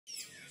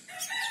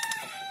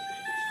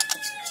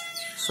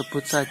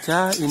sebut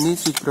saja ini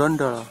si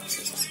brondol,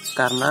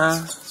 karena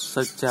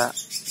sejak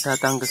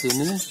datang ke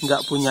sini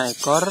nggak punya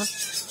ekor,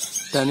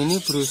 dan ini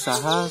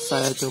berusaha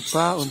saya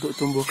coba untuk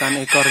tumbuhkan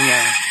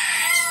ekornya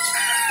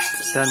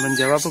dan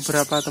menjawab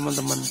beberapa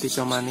teman-teman di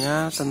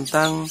komennya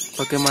tentang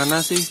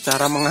bagaimana sih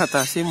cara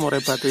mengatasi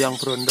murai batu yang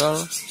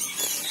brondol.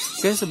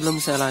 Oke, sebelum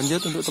saya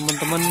lanjut, untuk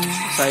teman-teman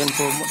saya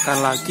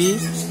infokan lagi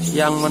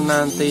yang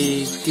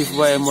menanti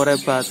giveaway murai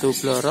batu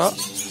blorok,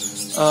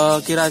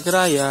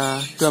 kira-kira ya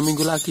 2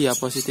 minggu lagi ya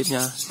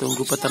positifnya.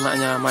 Tunggu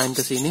peternaknya main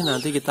ke sini,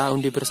 nanti kita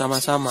undi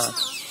bersama-sama.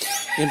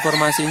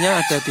 Informasinya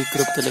ada di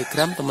grup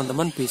Telegram,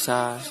 teman-teman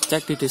bisa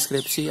cek di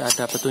deskripsi,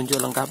 ada petunjuk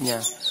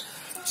lengkapnya.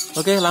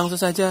 Oke, langsung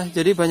saja.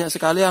 Jadi banyak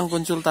sekali yang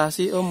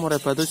konsultasi,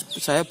 murai batu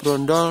saya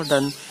brondol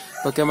dan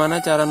bagaimana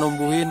cara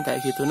numbuhin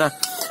kayak gitu. Nah,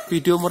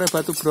 video murai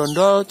batu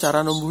brondol cara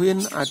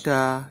numbuhin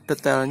ada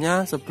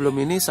detailnya. Sebelum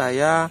ini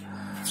saya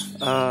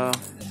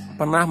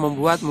pernah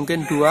membuat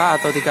mungkin 2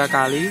 atau 3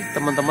 kali.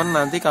 Teman-teman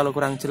nanti kalau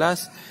kurang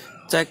jelas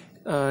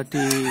cek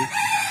di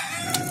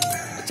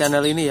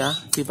channel ini ya,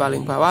 di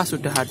paling bawah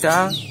sudah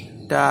ada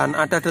dan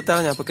ada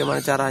detailnya bagaimana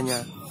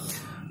caranya.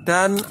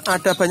 Dan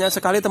ada banyak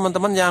sekali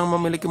teman-teman yang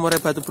memiliki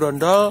murai batu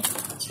brondol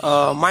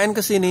main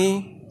ke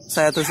sini,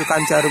 saya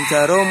tusukkan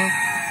jarum-jarum,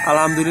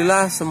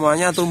 alhamdulillah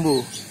semuanya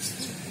tumbuh.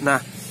 Nah,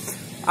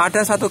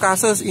 ada satu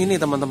kasus ini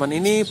teman-teman,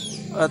 ini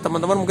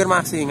teman-teman mungkin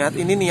masih ingat,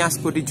 ini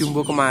niasku di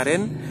jumbo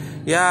kemarin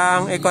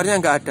yang ekornya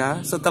nggak ada.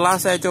 Setelah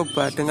saya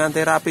coba dengan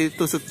terapi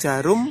tusuk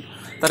jarum,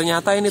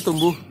 ternyata ini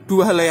tumbuh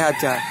 2 helai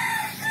aja.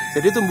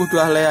 Jadi tumbuh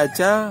 2 helai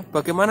aja.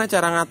 Bagaimana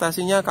cara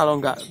ngatasinya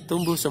kalau nggak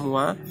tumbuh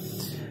semua?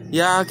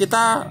 Ya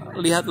kita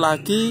lihat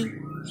lagi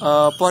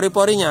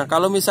pori-porinya.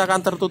 Kalau misalkan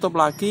tertutup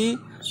lagi,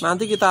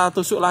 nanti kita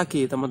tusuk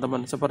lagi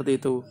teman-teman,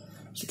 seperti itu.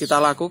 Kita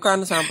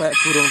lakukan sampai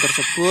burung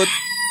tersebut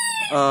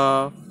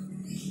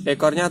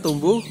ekornya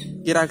tumbuh.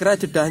 Kira-kira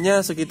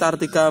jedahnya sekitar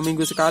 3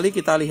 minggu sekali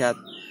kita lihat.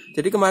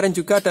 Jadi kemarin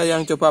juga ada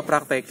yang coba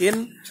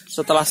praktekin,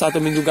 setelah 1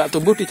 minggu nggak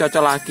tumbuh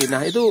dicocol lagi.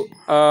 Nah itu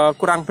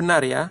kurang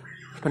benar ya.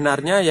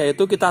 Benarnya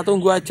yaitu kita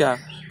tunggu aja,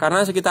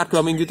 karena sekitar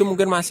 2 minggu itu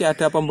mungkin masih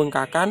ada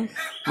pembengkakan,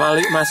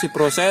 masih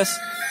proses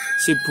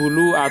si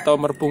bulu atau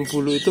merbung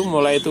bulu itu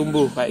mulai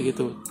tumbuh kayak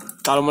gitu.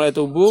 Kalau mulai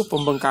tumbuh,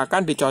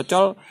 pembengkakan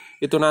dicocol,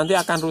 itu nanti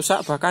akan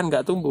rusak bahkan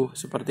nggak tumbuh,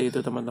 seperti itu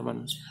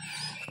teman-teman.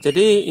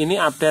 Jadi ini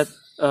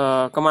update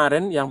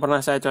kemarin yang pernah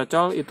saya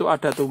cocol, itu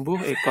ada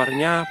tumbuh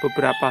ekornya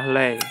beberapa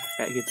helai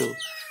kayak gitu.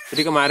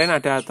 Jadi kemarin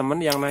ada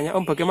teman yang nanya,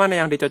 bagaimana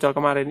yang dicocol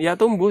kemarin? Ya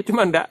tumbuh,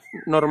 cuma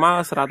nggak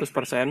normal 100%,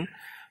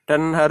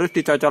 dan harus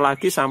dicocol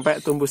lagi sampai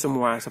tumbuh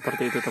semua,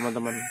 seperti itu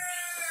teman-teman.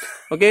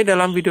 Oke,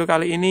 dalam video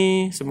kali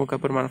ini semoga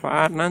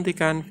bermanfaat.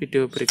 Nantikan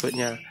video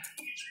berikutnya.